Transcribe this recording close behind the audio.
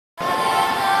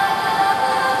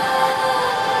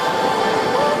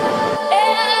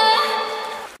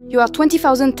you are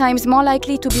 20,000 times more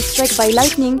likely to be struck by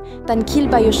lightning than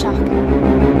killed by a shark.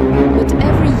 But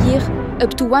every year,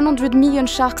 up to 100 million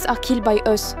sharks are killed by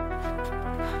us.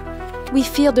 We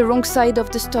fear the wrong side of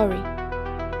the story.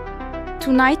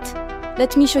 Tonight,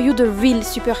 let me show you the real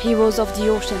superheroes of the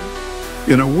ocean.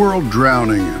 In a world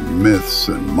drowning in myths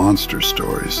and monster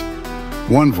stories,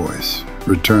 one voice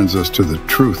returns us to the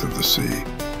truth of the sea.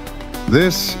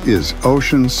 This is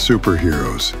Ocean's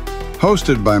Superheroes,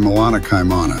 hosted by Moana,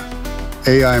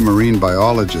 AI marine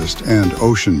biologist and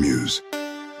ocean muse,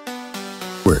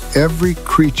 where every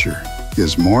creature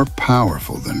is more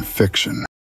powerful than fiction.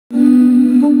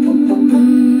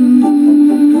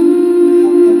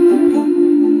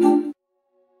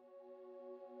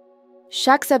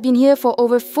 Sharks have been here for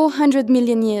over 400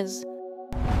 million years.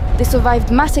 They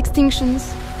survived mass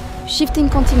extinctions, shifting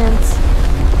continents,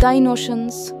 dying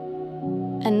oceans,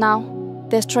 and now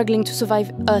they're struggling to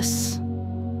survive us.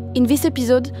 In this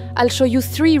episode, I'll show you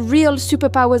 3 real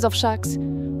superpowers of sharks,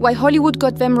 why Hollywood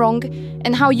got them wrong,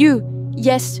 and how you,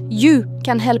 yes, you,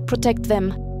 can help protect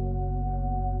them.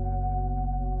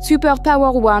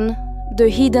 Superpower 1, the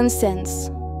hidden sense.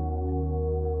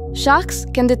 Sharks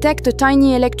can detect the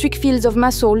tiny electric fields of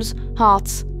muscles,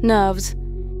 hearts, nerves.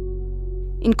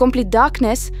 In complete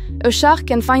darkness, a shark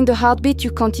can find a heartbeat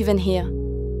you can't even hear.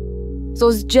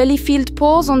 Those jelly-filled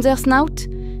pores on their snout,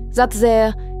 that's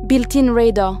their built-in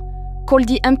radar, called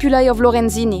the ampullae of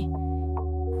Lorenzini.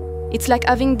 It's like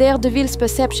having Daredevil's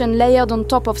perception layered on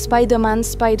top of Spider-Man's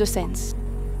spider sense.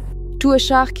 To a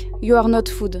shark, you are not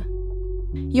food.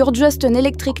 You're just an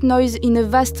electric noise in a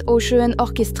vast ocean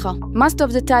orchestra. Most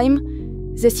of the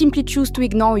time, they simply choose to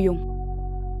ignore you.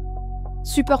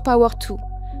 Superpower 2,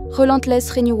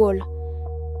 Relentless renewal.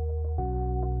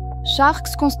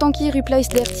 Sharks constantly replace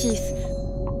their teeth,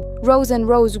 rows and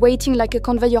rows waiting like a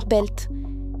conveyor belt.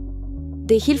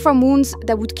 They heal from wounds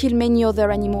that would kill many other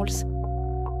animals.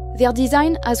 Their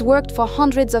design has worked for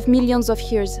hundreds of millions of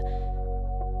years,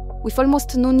 with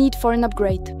almost no need for an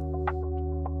upgrade.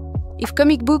 If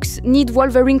comic books need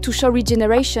Wolverine to show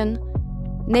regeneration,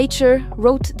 nature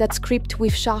wrote that script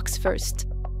with sharks first.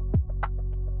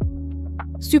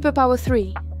 Superpower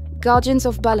 3, Guardians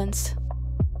of Balance.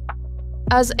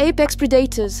 As apex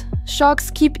predators,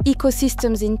 sharks keep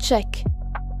ecosystems in check,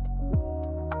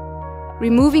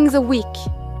 removing the weak,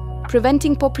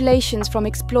 preventing populations from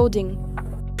exploding,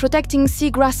 protecting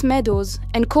seagrass meadows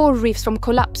and coral reefs from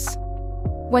collapse.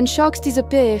 When sharks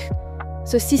disappear,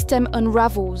 the system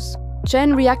unravels.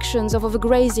 Chain reactions of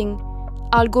overgrazing,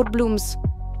 algal blooms,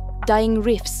 dying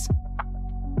reefs.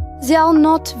 They are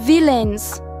not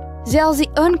villains. They are the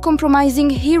uncompromising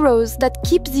heroes that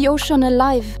keep the ocean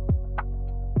alive.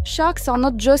 Sharks are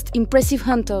not just impressive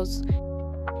hunters.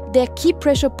 They're key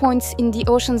pressure points in the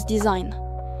ocean's design.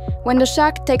 When the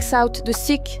shark takes out the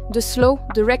sick, the slow,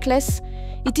 the reckless,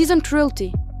 it isn't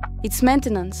cruelty, it's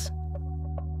maintenance.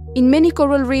 In many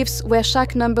coral reefs where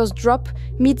shark numbers drop,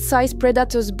 mid-sized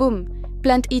predators boom,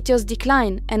 plant eaters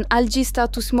decline, and algae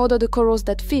start to smother the corals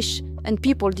that fish and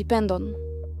people depend on.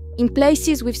 In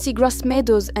places with seagrass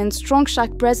meadows and strong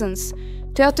shark presence,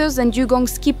 turtles and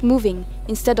dugongs keep moving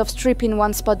instead of stripping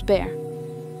one spot bare.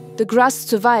 The grass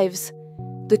survives,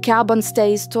 the carbon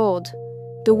stays stored,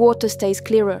 the water stays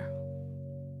clearer.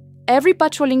 Every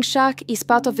patrolling shark is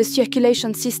part of a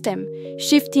circulation system,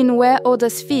 shifting where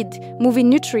others feed, moving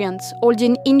nutrients,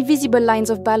 holding invisible lines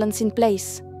of balance in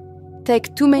place.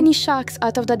 Take too many sharks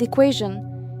out of that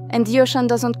equation, and the ocean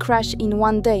doesn't crash in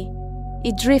one day.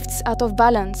 It drifts out of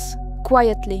balance,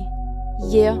 quietly,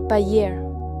 year by year.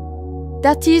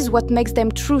 That is what makes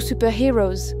them true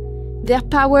superheroes. Their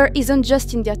power isn't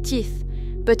just in their teeth,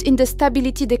 but in the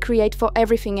stability they create for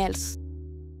everything else.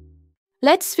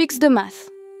 Let's fix the math.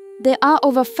 There are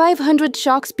over 500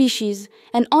 shark species,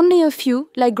 and only a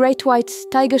few, like great whites,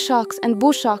 tiger sharks, and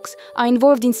bull sharks, are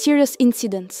involved in serious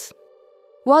incidents.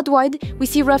 Worldwide, we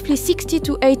see roughly 60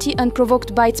 to 80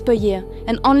 unprovoked bites per year,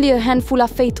 and only a handful are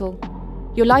fatal.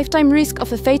 Your lifetime risk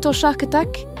of a fatal shark attack?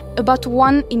 About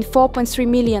 1 in 4.3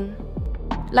 million.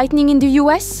 Lightning in the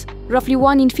US? Roughly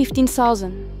 1 in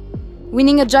 15,000.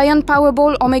 Winning a giant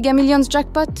Powerball or Mega Millions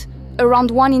jackpot? Around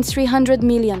 1 in 300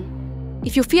 million.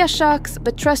 If you fear sharks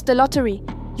but trust the lottery,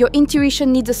 your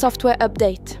intuition needs a software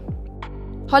update.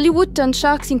 Hollywood turned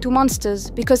sharks into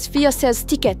monsters because fear sells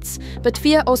tickets, but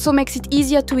fear also makes it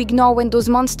easier to ignore when those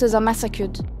monsters are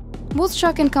massacred. Most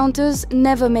shark encounters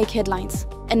never make headlines,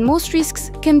 and most risks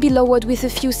can be lowered with a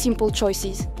few simple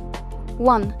choices.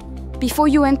 1. Before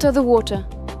you enter the water.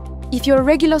 If you're a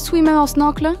regular swimmer or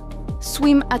snorkeler,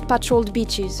 swim at patrolled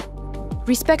beaches.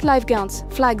 Respect lifeguards,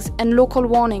 flags, and local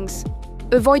warnings.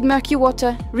 Avoid murky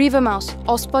water, river mouths,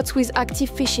 or spots with active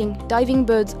fishing, diving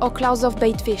birds, or clouds of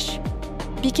bait fish.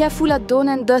 Be careful at dawn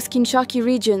and dusk in sharky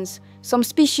regions. Some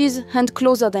species hunt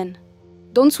closer then.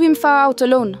 Don't swim far out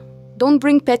alone. Don't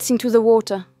bring pets into the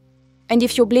water. And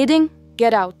if you're bleeding,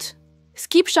 get out.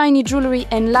 Skip shiny jewelry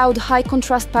and loud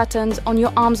high-contrast patterns on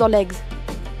your arms or legs.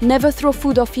 Never throw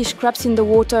food or fish scraps in the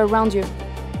water around you.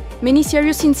 Many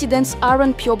serious incidents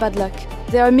aren't pure bad luck.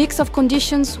 They are a mix of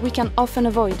conditions we can often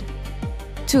avoid.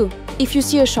 2. If you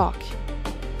see a shark.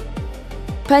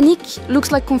 Panic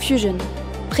looks like confusion.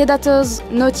 Predators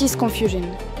notice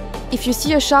confusion. If you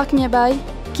see a shark nearby,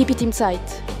 keep it in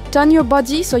sight. Turn your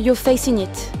body so you're facing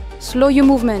it. Slow your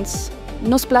movements.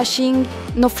 No splashing,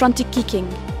 no frantic kicking.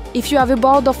 If you have a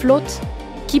board or float,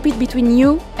 keep it between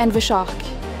you and the shark.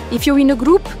 If you're in a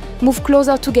group, move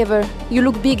closer together. You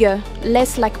look bigger,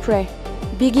 less like prey.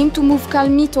 Begin to move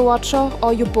calmly toward shore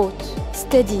or your boat.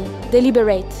 Steady,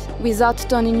 deliberate, without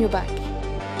turning your back.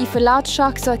 If a large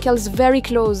shark circles very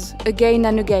close, again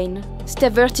and again, stay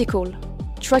vertical.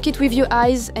 Track it with your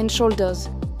eyes and shoulders.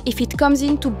 If it comes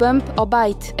in to bump or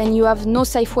bite and you have no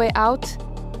safe way out,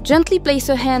 gently place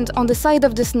a hand on the side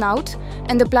of the snout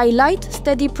and apply light,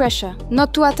 steady pressure,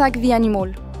 not to attack the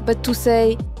animal, but to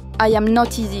say, I am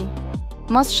not easy.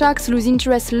 Most sharks lose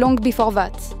interest long before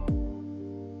that.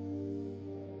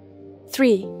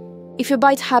 3. If a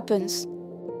bite happens.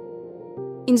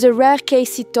 In the rare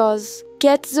case it does,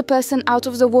 get the person out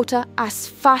of the water as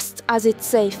fast as it's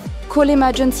safe. Call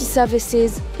emergency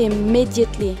services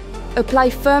immediately. Apply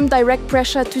firm direct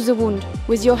pressure to the wound,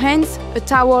 with your hands, a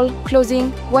towel,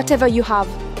 clothing, whatever you have.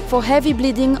 For heavy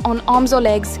bleeding on arms or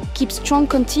legs, keep strong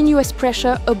continuous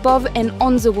pressure above and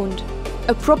on the wound.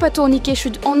 A proper tourniquet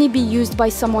should only be used by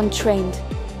someone trained.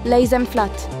 Lay them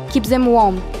flat, keep them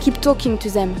warm, keep talking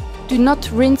to them. Do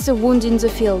not rinse a wound in the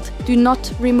field. Do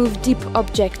not remove deep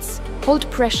objects.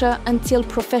 Hold pressure until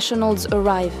professionals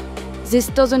arrive. This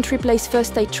doesn't replace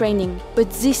first aid training, but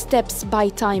these steps buy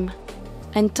time.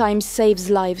 And time saves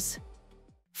lives.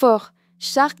 4.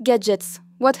 Shark gadgets.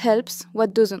 What helps,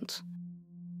 what doesn't?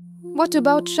 What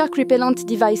about shark repellent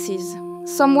devices?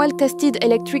 Some well-tested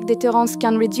electric deterrents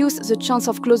can reduce the chance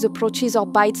of close approaches or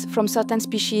bites from certain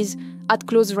species at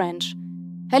close range.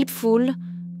 Helpful,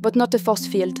 but not a force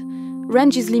field.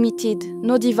 Range is limited,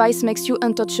 no device makes you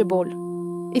untouchable.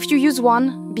 If you use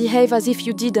one, behave as if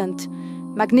you didn't.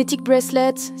 Magnetic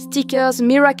bracelets, stickers,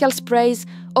 miracle sprays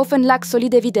often lack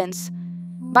solid evidence.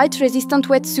 Bite-resistant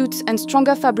wetsuits and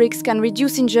stronger fabrics can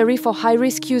reduce injury for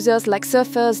high-risk users like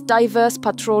surfers, divers,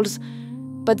 patrols,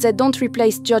 but they don't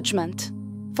replace judgment.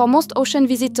 For most ocean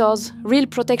visitors, real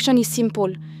protection is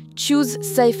simple. Choose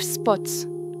safe spots.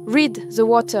 Read the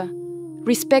water.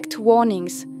 Respect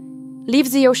warnings.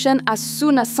 Leave the ocean as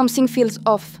soon as something feels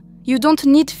off. You don't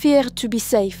need fear to be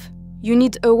safe. You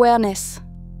need awareness.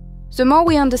 The more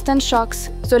we understand sharks,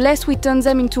 the less we turn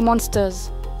them into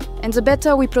monsters. And the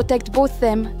better we protect both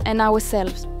them and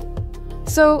ourselves.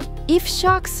 So, if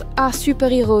sharks are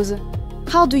superheroes,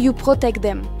 how do you protect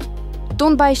them?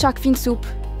 Don't buy shark fin soup,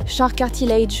 shark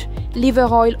cartilage, liver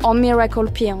oil or miracle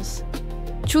pills.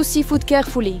 Choose seafood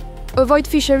carefully. Avoid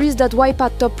fisheries that wipe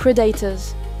out top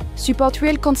predators. Support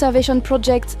real conservation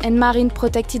projects and marine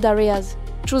protected areas.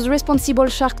 Choose responsible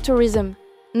shark tourism.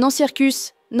 No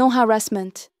circus, no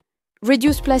harassment.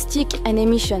 Reduce plastic and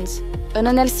emissions. An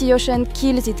unhealthy ocean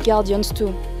kills its guardians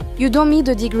too. You don't need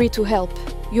a degree to help.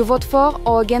 You vote for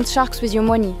or against sharks with your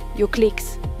money, your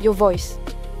clicks, your voice.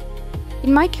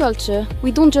 In my culture,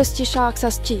 we don't just see sharks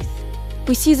as teeth.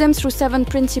 We see them through 7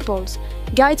 principles,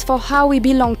 guides for how we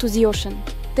belong to the ocean.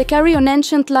 They carry an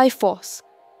ancient life force.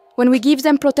 When we give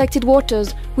them protected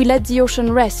waters, we let the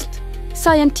ocean rest.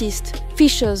 Scientists,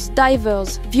 fishers,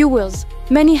 divers, viewers,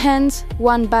 many hands,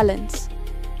 one balance.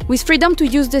 With freedom to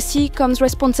use the sea comes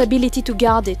responsibility to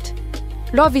guard it.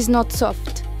 Love is not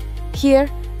soft. Here,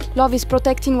 love is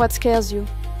protecting what scares you.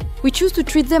 We choose to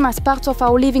treat them as part of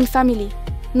our living family,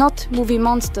 not movie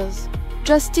monsters.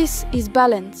 Justice is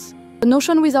balance. An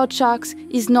ocean without sharks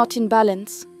is not in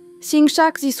balance. Seeing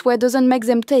sharks this way doesn't make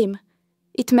them tame.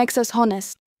 It makes us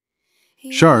honest.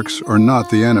 Sharks are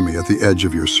not the enemy at the edge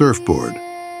of your surfboard.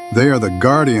 They are the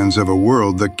guardians of a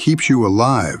world that keeps you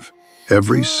alive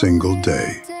every single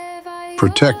day.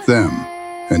 Protect them,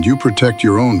 and you protect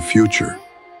your own future.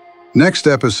 Next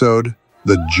episode,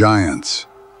 the giants.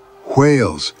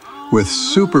 Whales with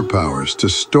superpowers to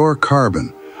store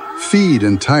carbon, feed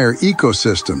entire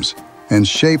ecosystems, and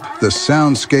shape the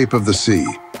soundscape of the sea.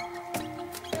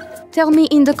 Tell me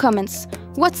in the comments,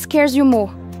 what scares you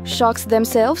more, sharks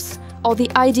themselves or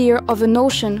the idea of an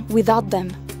ocean without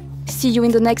them? See you in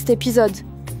the next episode,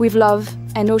 with love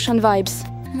and ocean vibes.